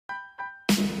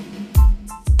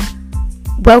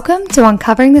Welcome to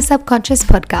Uncovering the Subconscious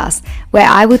podcast, where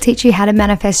I will teach you how to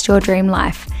manifest your dream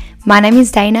life. My name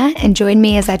is Dana, and join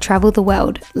me as I travel the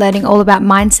world, learning all about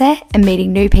mindset and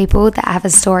meeting new people that have a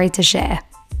story to share.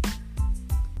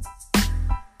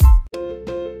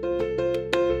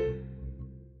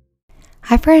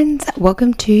 Hi friends,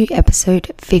 welcome to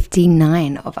episode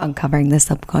 59 of Uncovering the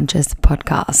Subconscious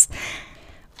podcast.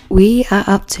 We are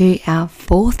up to our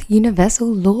fourth universal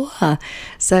law.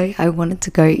 So I wanted to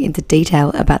go into detail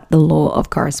about the law of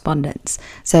correspondence.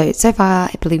 So far,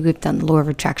 I believe we've done the law of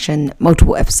attraction,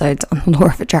 multiple episodes on the law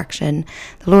of attraction,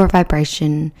 the law of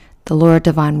vibration, the law of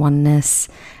divine oneness.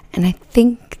 And I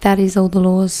think that is all the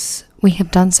laws we have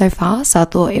done so far. So I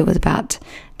thought it was about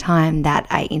time that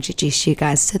I introduced you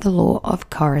guys to the law of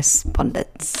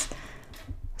correspondence.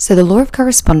 So the law of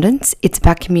correspondence, it's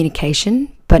about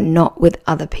communication, but not with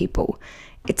other people.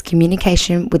 It's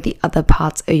communication with the other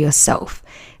parts of yourself.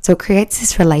 So it creates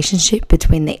this relationship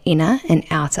between the inner and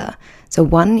outer. So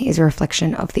one is a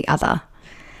reflection of the other.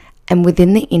 And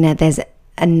within the inner, there's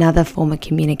another form of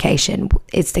communication.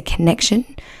 It's the connection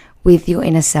with your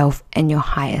inner self and your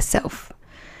higher self.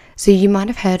 So you might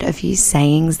have heard a few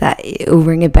sayings that will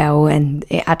ring a bell, and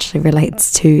it actually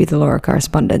relates to the law of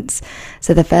correspondence.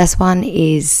 So the first one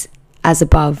is as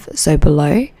above, so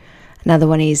below. Another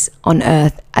one is on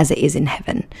earth as it is in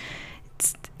heaven.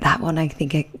 That one, I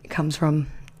think it comes from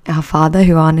our Father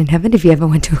who art in heaven. If you ever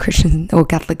went to a Christian or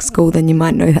Catholic school, then you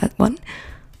might know that one.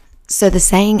 So the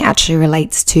saying actually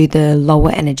relates to the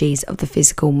lower energies of the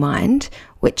physical mind,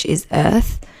 which is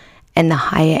earth, and the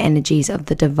higher energies of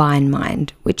the divine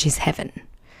mind, which is heaven.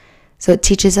 So it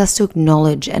teaches us to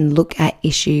acknowledge and look at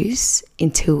issues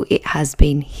until it has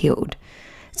been healed.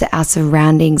 So our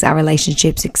surroundings, our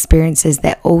relationships, experiences,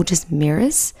 they're all just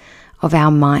mirrors of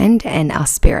our mind and our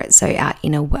spirit, so our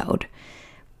inner world.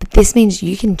 But this means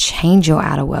you can change your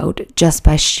outer world just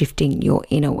by shifting your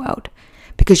inner world,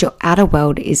 because your outer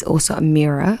world is also a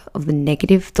mirror of the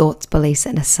negative thoughts, beliefs,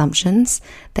 and assumptions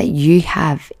that you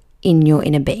have in your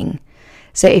inner being.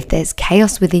 So if there's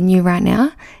chaos within you right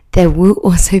now, there will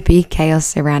also be chaos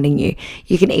surrounding you.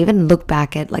 You can even look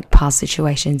back at past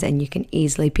situations, and you can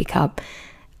easily pick up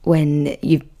when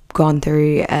you've gone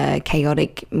through a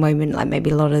chaotic moment, like maybe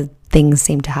a lot of things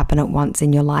seem to happen at once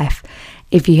in your life.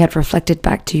 If you had reflected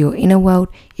back to your inner world,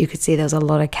 you could see there was a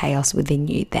lot of chaos within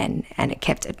you then, and it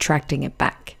kept attracting it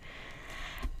back.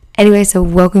 Anyway, so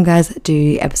welcome guys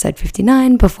to episode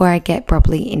 59. Before I get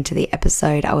properly into the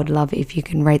episode, I would love if you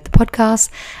can rate the podcast.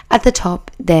 At the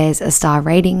top, there's a star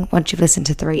rating. Once you've listened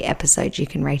to 3 episodes, you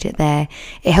can rate it there.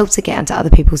 It helps to get onto other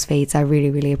people's feeds. I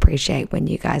really, really appreciate when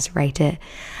you guys rate it.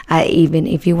 Even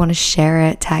if you want to share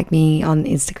it, tag me on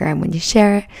Instagram when you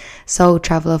share it. Soul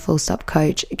Traveler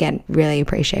Coach. Again, really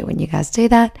appreciate when you guys do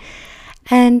that.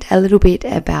 And a little bit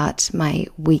about my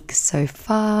week so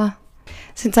far.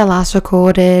 Since I last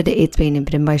recorded, it's been a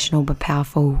bit emotional but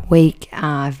powerful week.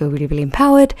 I feel really, really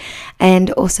empowered.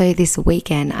 And also this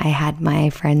weekend, I had my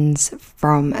friends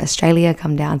from Australia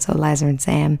come down, so Eliza and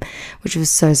Sam, which was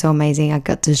so amazing. I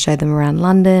got to show them around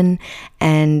London,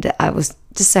 and I was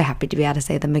just so happy to be able to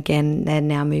see them again. They're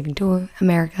now moving to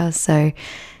America, so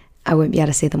I won't be able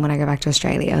to see them when I go back to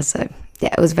Australia. So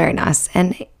yeah, it was very nice.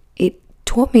 And it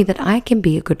taught me that I can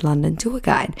be a good London tour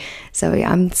guide. So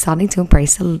I'm starting to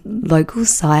embrace the local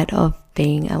side of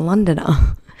being a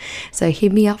Londoner. So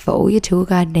hit me up for all your tour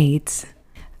guide needs.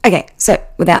 Okay, so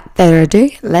without further ado,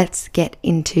 let's get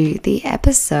into the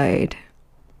episode.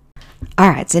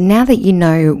 Alright, so now that you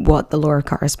know what the law of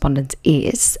correspondence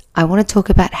is, I want to talk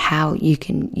about how you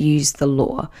can use the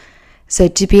law. So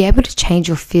to be able to change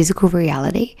your physical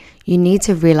reality, you need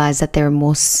to realize that there are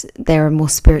more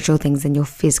spiritual things than your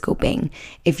physical being.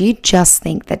 If you just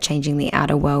think that changing the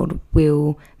outer world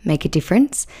will make a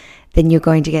difference, then you're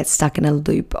going to get stuck in a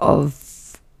loop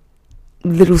of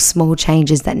little small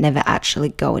changes that never actually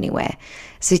go anywhere.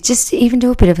 So just even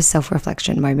do a bit of a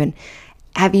self-reflection moment.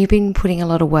 Have you been putting a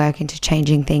lot of work into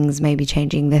changing things, maybe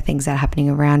changing the things that are happening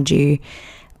around you?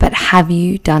 But have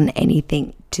you done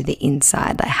anything to the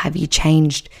inside? Have you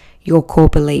changed your core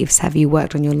beliefs? Have you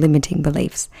worked on your limiting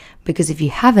beliefs? Because if you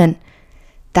haven't,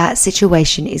 that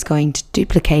situation is going to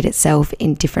duplicate itself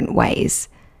in different ways.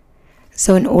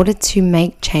 So in order to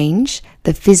make change,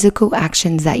 the physical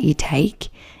actions that you take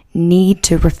need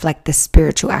to reflect the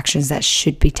spiritual actions that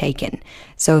should be taken.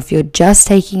 So if you're just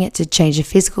taking it to change the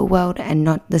physical world and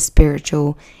not the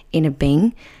spiritual inner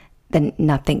being, then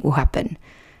nothing will happen.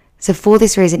 So for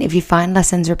this reason, if you find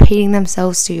lessons repeating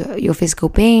themselves to your physical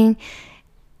being,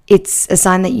 it's a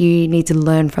sign that you need to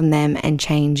learn from them and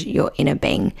change your inner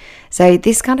being. So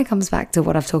this kind of comes back to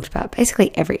what I've talked about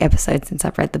basically every episode since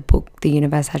I've read the book, The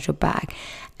Universe Has Your Back,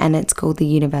 and it's called the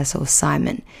universal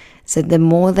assignment. So the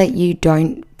more that you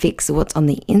don't fix what's on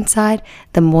the inside,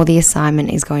 the more the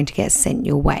assignment is going to get sent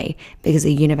your way, because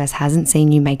the universe hasn't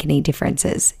seen you make any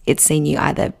differences. It's seen you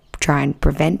either try and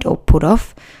prevent or put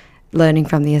off learning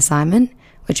from the assignment,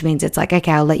 which means it's like,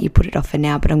 okay, I'll let you put it off for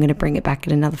now, but I'm going to bring it back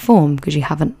in another form because you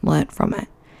haven't learnt from it.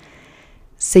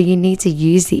 So you need to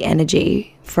use the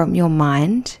energy from your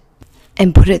mind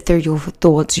and put it through your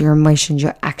thoughts, your emotions,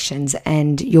 your actions,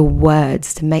 and your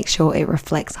words to make sure it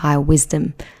reflects higher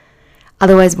wisdom.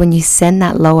 Otherwise, when you send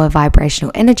that lower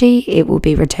vibrational energy, it will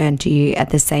be returned to you at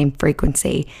the same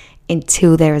frequency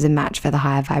until there is a match for the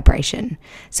higher vibration.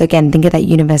 So again, think of that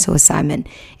universal assignment.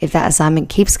 If that assignment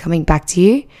keeps coming back to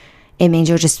you, it means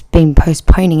you're just been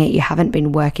postponing it. You haven't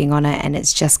been working on it, and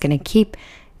it's just going to keep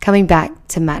coming back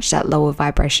to match that lower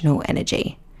vibrational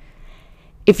energy.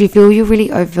 If you feel you're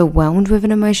really overwhelmed with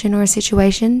an emotion or a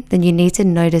situation, then you need to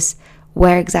notice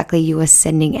where exactly you are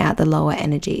sending out the lower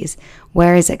energies.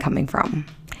 Where is it coming from?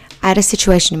 I had a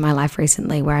situation in my life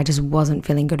recently where I just wasn't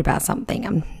feeling good about something.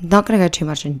 I'm not going to go too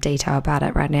much in detail about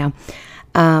it right now,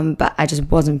 but I just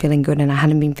wasn't feeling good, and I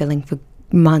hadn't been feeling for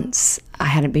months. I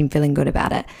hadn't been feeling good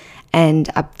about it. And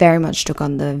I very much took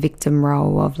on the victim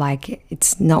role of like,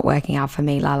 it's not working out for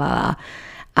me, la la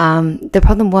la. The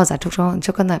problem was I took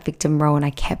on that victim role, and I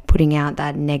kept putting out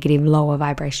that negative lower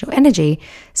vibrational energy,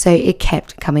 so it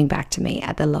kept coming back to me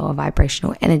at the lower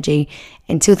vibrational energy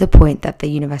until the point that the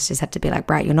universe just had to be like,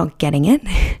 right, you're not getting it.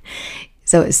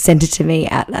 So it sent it to me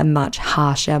at a much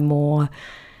harsher, more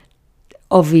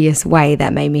obvious way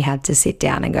that made me have to sit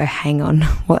down and go, hang on,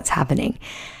 what's happening?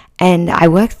 And I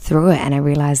worked through it, and I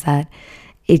realized that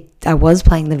I was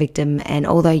playing the victim. And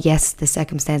although, yes, the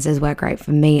circumstances weren't great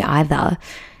for me either,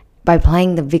 by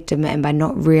playing the victim and by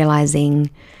not realizing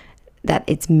that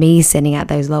it's me sending out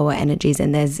those lower energies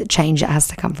and there's a change that has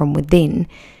to come from within,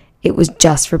 it was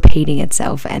just repeating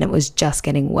itself, and it was just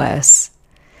getting worse.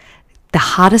 The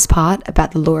hardest part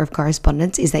about the law of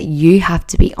correspondence is that you have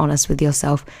to be honest with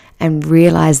yourself and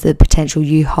realize the potential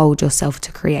you hold yourself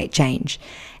to create change.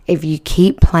 If you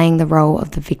keep playing the role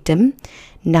of the victim,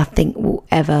 nothing will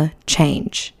ever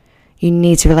change. You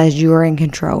need to realize you're in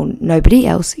control. Nobody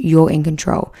else, you're in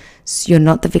control. So you're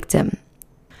not the victim.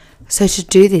 So to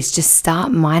do this, just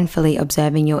start mindfully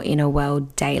observing your inner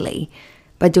world daily.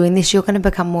 By doing this, you're going to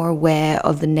become more aware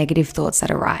of the negative thoughts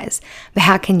that arise. But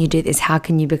how can you do this? How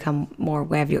can you become more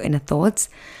aware of your inner thoughts?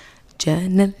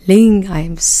 Journaling. I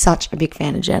am such a big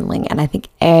fan of journaling, and I think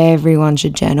everyone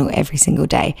should journal every single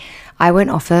day. I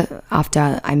went off it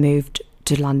after I moved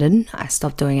to London. I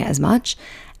stopped doing it as much,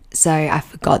 so I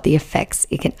forgot the effects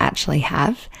it can actually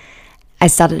have. I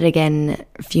started again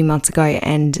a few months ago,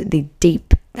 and the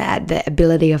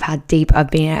ability of how deep I've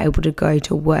been able to go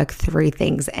to work through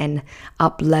things and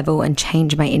up level and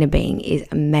change my inner being is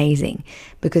amazing,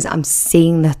 because I'm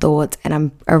seeing the thoughts and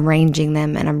I'm arranging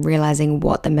them and I'm realizing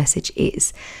what the message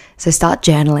is. So start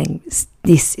journaling.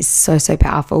 This is so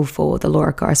powerful for the law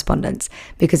of correspondence,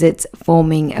 because it's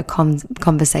forming a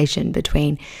conversation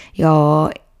between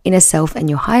your inner self and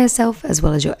your higher self, as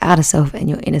well as your outer self and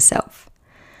your inner self.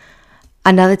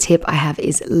 Another tip I have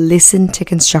is listen to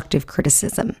constructive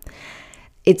criticism.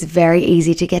 It's very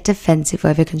easy to get defensive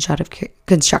over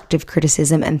constructive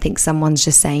criticism and think someone's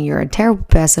just saying you're a terrible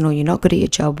person, or you're not good at your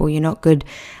job, or you're not good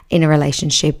in a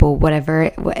relationship, or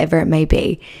whatever it may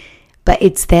be. But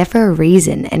it's there for a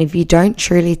reason, and if you don't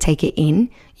truly take it in,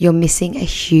 you're missing a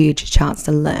huge chance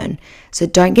to learn. So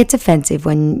don't get defensive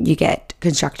when you get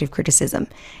constructive criticism.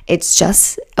 It's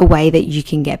just a way that you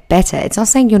can get better. It's not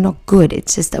saying you're not good,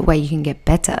 it's just a way you can get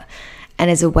better. And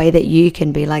it's a way that you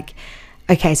can be like,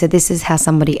 okay, so this is how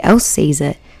somebody else sees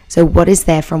it. So what is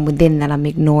there from within that I'm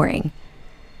ignoring?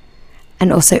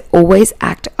 And also always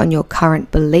act on your current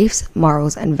beliefs,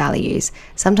 morals, and values.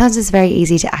 Sometimes it's very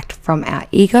easy to act from our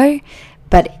ego,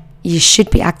 but you should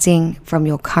be acting from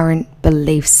your current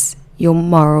beliefs, your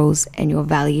morals, and your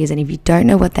values. And if you don't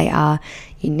know what they are,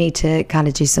 you need to kind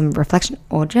of do some reflection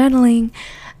or journaling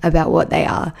about what they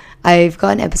are. I've got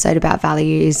an episode about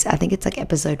values. I think it's like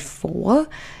episode 4.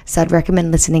 So I'd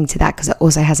recommend listening to that, because it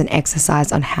also has an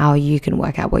exercise on how you can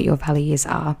work out what your values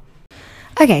are.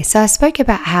 Okay, so I spoke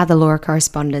about how the law of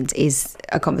correspondence is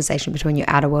a conversation between your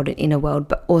outer world and inner world,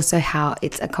 but also how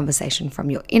it's a conversation from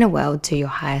your inner world to your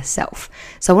higher self.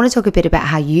 So I want to talk a bit about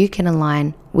how you can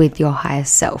align with your higher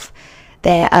self.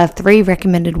 There are 3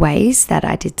 recommended ways that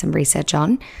I did some research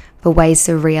on. for ways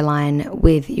to realign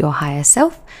with your higher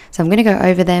self. So I'm going to go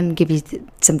over them, give you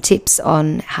some tips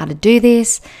on how to do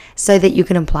this so that you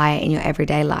can apply it in your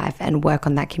everyday life and work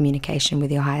on that communication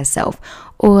with your higher self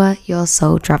or your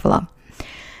soul traveler.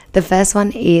 The first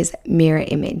one is mirror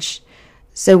image.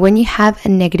 So when you have a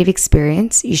negative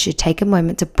experience, you should take a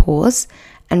moment to pause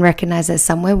and recognize that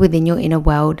somewhere within your inner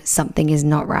world, something is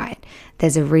not right.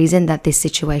 There's a reason that this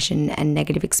situation and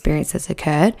negative experience has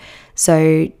occurred.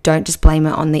 So don't just blame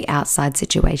it on the outside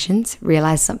situations.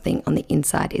 Realize something on the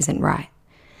inside isn't right,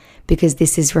 because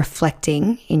this is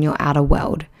reflecting in your outer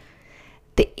world.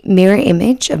 The mirror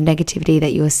image of negativity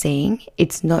that you're seeing,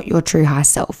 it's not your true high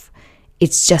self.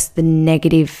 It's just the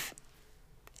negative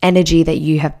energy that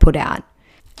you have put out.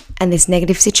 And this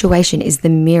negative situation is the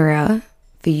mirror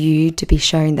for you to be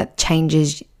shown that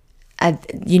changes, are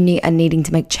needing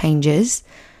to make changes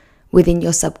within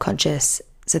your subconscious.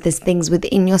 So there's things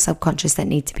within your subconscious that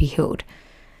need to be healed.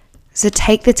 So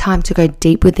take the time to go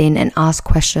deep within and ask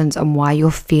questions on why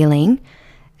you're feeling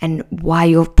and why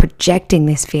you're projecting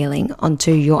this feeling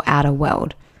onto your outer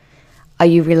world. Are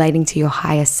you relating to your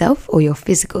higher self or your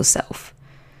physical self?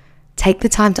 Take the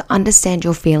time to understand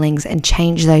your feelings and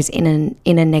change those inner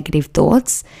negative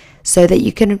thoughts so that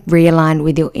you can realign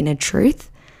with your inner truth,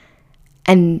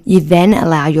 and you then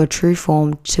allow your true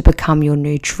form to become your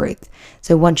new truth.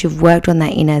 So once you've worked on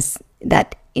that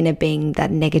inner being, that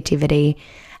negativity,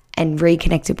 and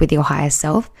reconnected with your higher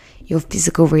self, your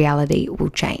physical reality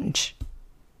will change.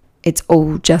 It's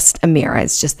all just a mirror.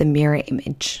 It's just the mirror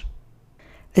image.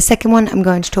 The second one I'm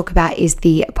going to talk about is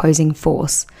the opposing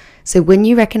force. So when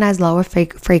you recognize lower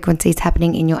frequencies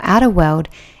happening in your outer world,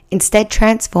 instead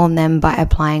transform them by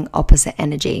applying opposite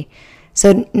energy. So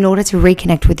in order to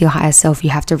reconnect with your higher self, you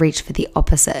have to reach for the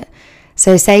opposite.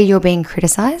 So say you're being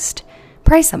criticized,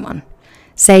 praise someone.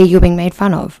 Say you're being made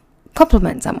fun of,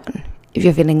 compliment someone. If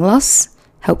you're feeling lost,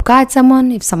 help guide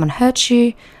someone. If someone hurts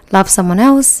you, love someone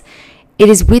else. It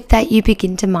is with that you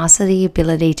begin to master the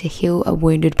ability to heal a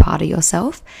wounded part of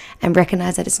yourself and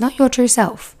recognize that it's not your true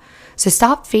self. So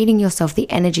start feeding yourself the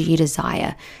energy you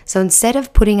desire. So instead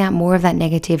of putting out more of that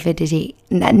negativity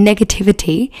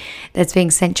that's being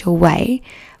sent your way,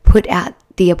 put out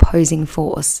the opposing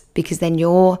force, because then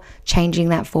you're changing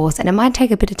that force, and it might take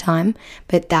a bit of time,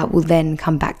 but that will then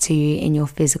come back to you in your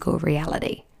physical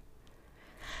reality.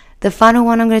 The final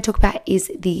one I'm going to talk about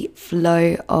is the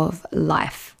flow of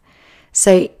life.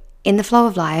 So in the flow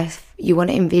of life, you want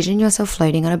to envision yourself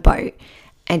floating on a boat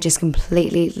and just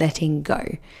completely letting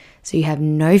go. So you have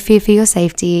no fear for your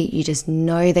safety. You just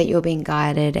know that you're being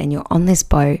guided and you're on this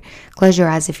boat. Close your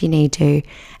eyes if you need to,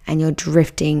 and you're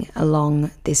drifting along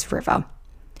this river.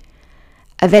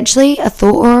 Eventually, a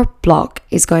thought or a block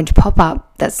is going to pop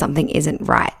up that something isn't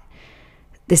right.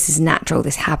 This is natural.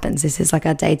 This happens. This is like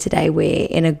our day-to-day. We're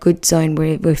in a good zone.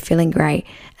 We're feeling great,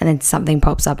 and then something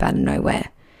pops up out of nowhere.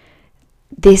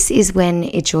 This is when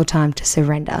it's your time to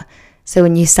surrender. So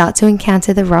when you start to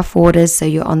encounter the rough waters, so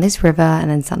you're on this river and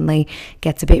then suddenly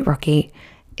gets a bit rocky,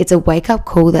 it's a wake-up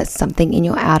call that something in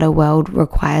your outer world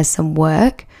requires some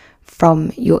work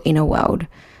from your inner world.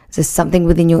 So something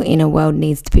within your inner world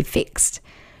needs to be fixed.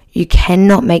 You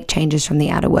cannot make changes from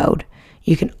the outer world.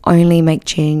 You can only make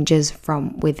changes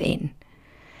from within.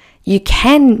 You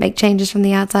can make changes from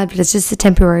the outside, but it's just a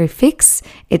temporary fix.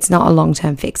 It's not a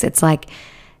long-term fix. It's like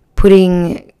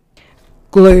putting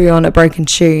glue on a broken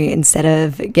shoe instead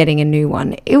of getting a new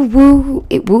one. It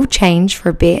will change for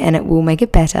a bit and it will make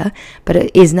it better, but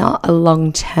it is not a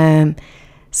long-term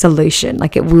solution.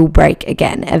 Like, it will break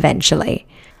again eventually.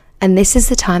 And this is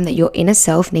the time that your inner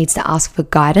self needs to ask for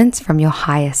guidance from your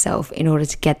higher self in order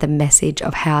to get the message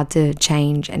of how to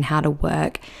change and how to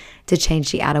work to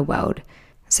change the outer world.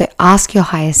 So ask your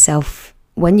higher self,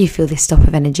 when you feel this stop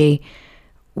of energy,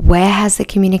 where has the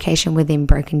communication within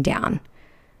broken down?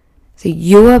 So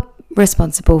you are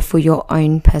responsible for your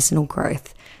own personal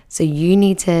growth. So you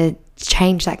need to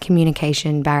change that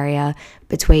communication barrier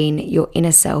between your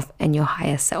inner self and your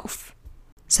higher self.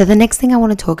 So the next thing I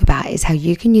want to talk about is how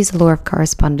you can use the law of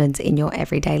correspondence in your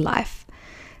everyday life.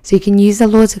 So you can use the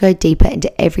law to go deeper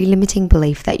into every limiting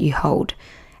belief that you hold.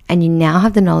 And you now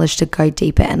have the knowledge to go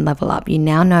deeper and level up. You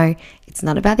now know it's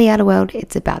not about the outer world,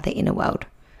 it's about the inner world.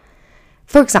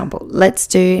 For example, let's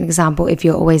do an example. If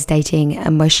you're always dating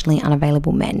emotionally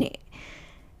unavailable men,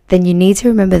 then you need to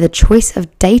remember the choice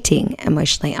of dating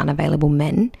emotionally unavailable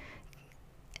men.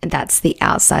 And that's the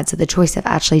outside. So the choice of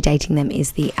actually dating them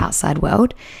is the outside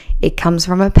world. It comes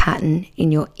from a pattern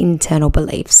in your internal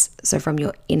beliefs. So from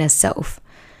your inner self.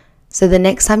 So the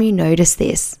next time you notice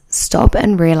this, stop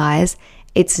and realize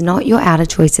it's not your outer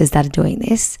choices that are doing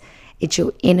this. It's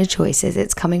your inner choices.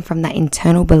 It's coming from that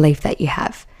internal belief that you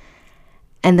have.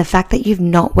 And the fact that you've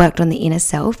not worked on the inner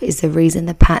self is the reason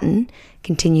the pattern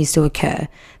continues to occur,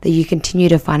 that you continue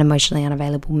to find emotionally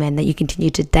unavailable men, that you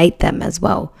continue to date them as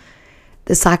well.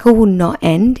 The cycle will not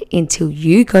end until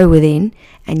you go within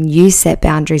and you set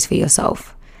boundaries for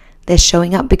yourself. They're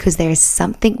showing up because there is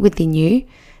something within you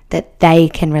that they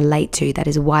can relate to. That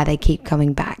is why they keep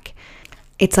coming back.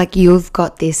 It's like you've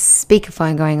got this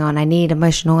speakerphone going on. I need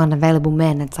emotional unavailable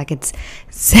men. It's like it's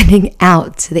sending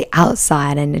out to the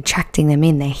outside and attracting them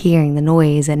in. They're hearing the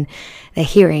noise and they're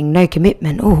hearing no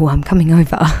commitment. Oh, I'm coming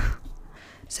over.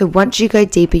 So once you go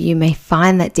deeper, you may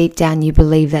find that deep down you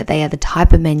believe that they are the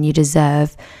type of men you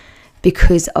deserve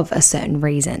because of a certain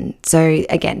reason. So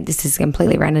again, this is a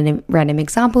completely random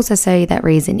example. So say that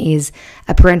reason is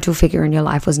a parental figure in your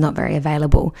life was not very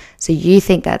available. So you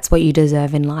think that's what you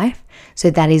deserve in life. So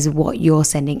that is what you're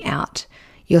sending out.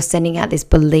 You're sending out this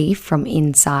belief from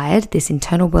inside, this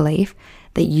internal belief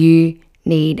that you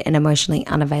need an emotionally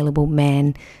unavailable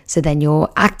man. So then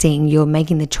you're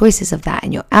making the choices of that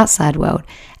in your outside world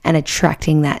and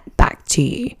attracting that back to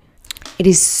you. It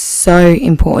is so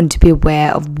important to be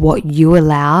aware of what you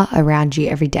allow around you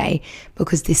every day,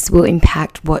 because this will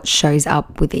impact what shows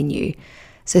up within you.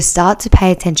 So start to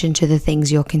pay attention to the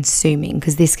things you're consuming,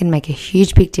 because this can make a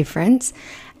huge big difference,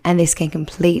 and this can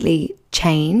completely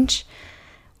change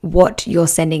what you're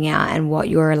sending out and what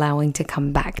you're allowing to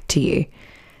come back to you.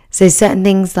 So certain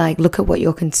things like, look at what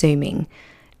you're consuming.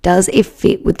 Does it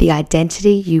fit with the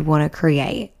identity you want to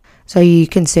create? So are you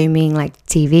consuming like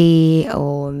TV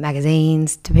or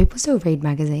magazines? Do people still read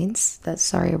magazines?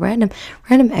 That's a random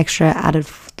extra added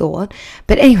thought.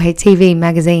 But anyway, TV,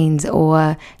 magazines,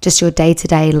 or just your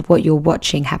day-to-day, what you're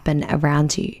watching happen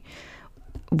around you.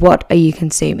 What are you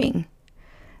consuming?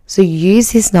 So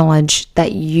use this knowledge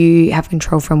that you have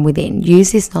control from within.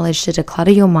 Use this knowledge to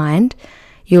declutter your mind,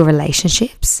 your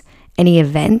relationships, any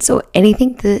events, or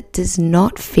anything that does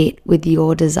not fit with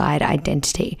your desired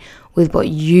identity, with what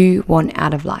you want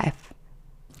out of life.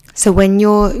 So when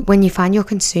you find you're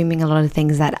consuming a lot of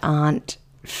things that aren't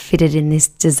fitted in this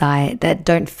desire, that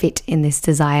don't fit in this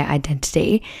desire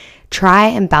identity, try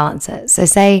and balance it. So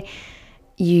say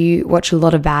you watch a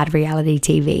lot of bad reality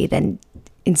TV, then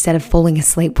instead of falling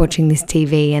asleep watching this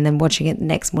TV and then watching it the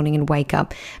next morning and wake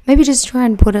up, maybe just try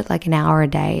and put it like an hour a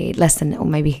day, less than, or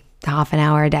maybe half an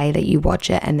hour a day that you watch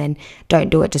it, and then don't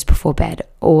do it just before bed,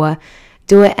 or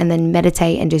do it and then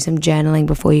meditate and do some journaling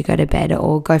before you go to bed,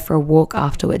 or go for a walk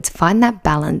afterwards. Find that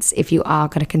balance if you are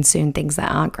going to consume things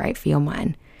that aren't great for your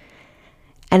mind.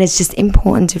 And it's just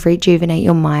important to rejuvenate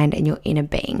your mind and your inner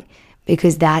being,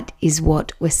 because that is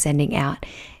what we're sending out.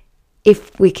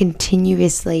 If we're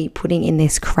continuously putting in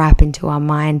this crap into our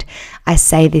mind, I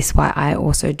say this why I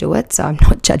also do it, so I'm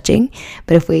not judging,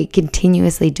 but if we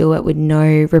continuously do it with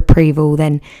no reprieval,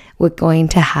 then we're going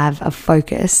to have a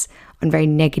focus on very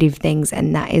negative things,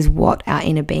 and that is what our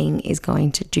inner being is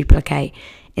going to duplicate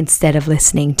instead of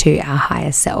listening to our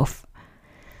higher self.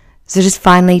 So just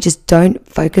finally, just don't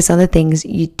focus on the things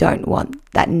you don't want.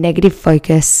 That negative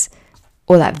focus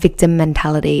or that victim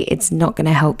mentality, it's not going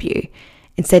to help you.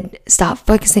 Instead, start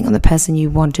focusing on the person you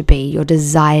want to be, your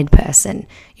desired person,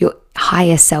 your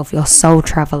higher self, your soul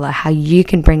traveler, how you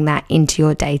can bring that into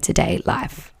your day-to-day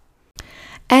life.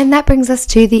 And that brings us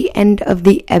to the end of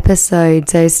the episode.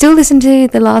 So still listen to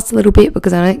the last little bit,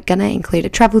 because I'm going to include a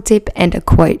travel tip and a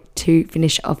quote to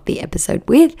finish off the episode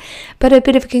with, but a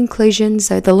bit of a conclusion.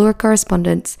 So the Law of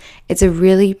Correspondence, it's a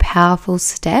really powerful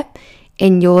step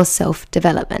in your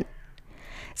self-development.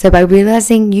 So by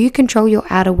realizing you control your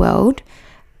outer world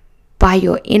by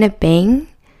your inner being,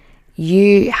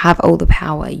 you have all the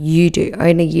power. You do,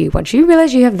 only you. Once you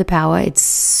realize you have the power, it's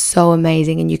so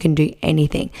amazing and you can do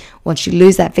anything. Once you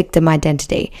lose that victim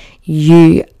identity,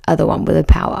 you are the one with the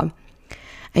power.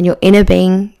 And your inner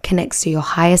being connects to your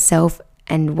higher self.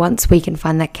 And once we can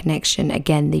find that connection,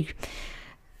 again,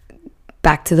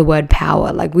 back to the word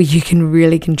power, like you can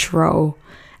really control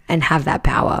and have that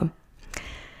power.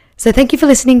 So thank you for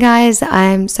listening, guys.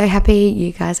 I'm so happy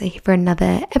you guys are here for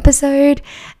another episode,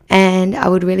 and I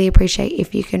would really appreciate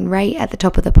if you can rate at the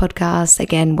top of the podcast.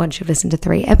 Again, once you've listened to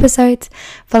 3 episodes,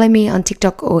 follow me on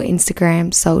TikTok or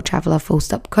Instagram, Soul Traveler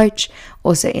 _Coach,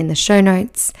 also in the show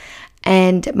notes.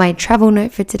 And my travel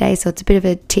note for today, so it's a bit of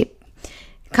a tip,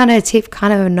 kind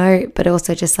of a note, but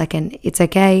also just like it's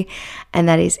okay. And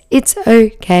that is, it's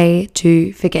okay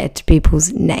to forget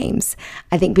people's names.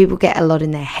 I think people get a lot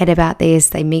in their head about this.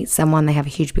 They meet someone, they have a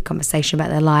huge big conversation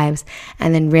about their lives,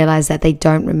 and then realize that they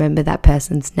don't remember that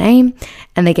person's name,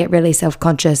 and they get really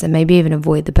self-conscious and maybe even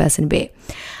avoid the person a bit.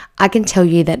 I can tell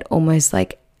you that almost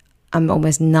like I'm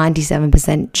almost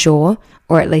 97% sure,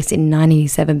 or at least in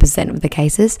 97% of the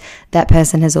cases, that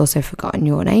person has also forgotten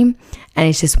your name and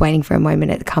is just waiting for a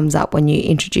moment it comes up when you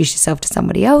introduce yourself to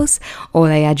somebody else or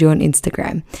they add you on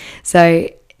Instagram. So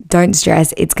don't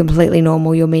stress, it's completely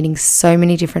normal. You're meeting so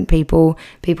many different people.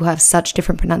 People have such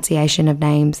different pronunciation of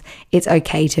names. It's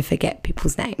okay to forget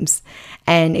people's names.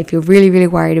 And if you're really, really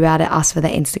worried about it, ask for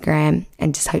their Instagram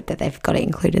and just hope that they've got it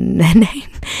included in their name,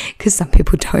 because some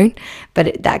people don't.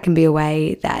 But that can be a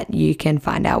way that you can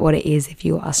find out what it is if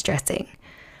you are stressing.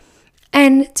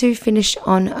 And to finish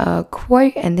on a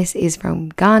quote, and this is from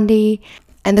Gandhi,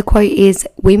 and the quote is,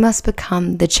 "We must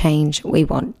become the change we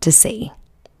want to see."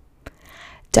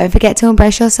 Don't forget to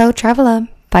embrace your soul traveler.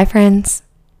 Bye, friends.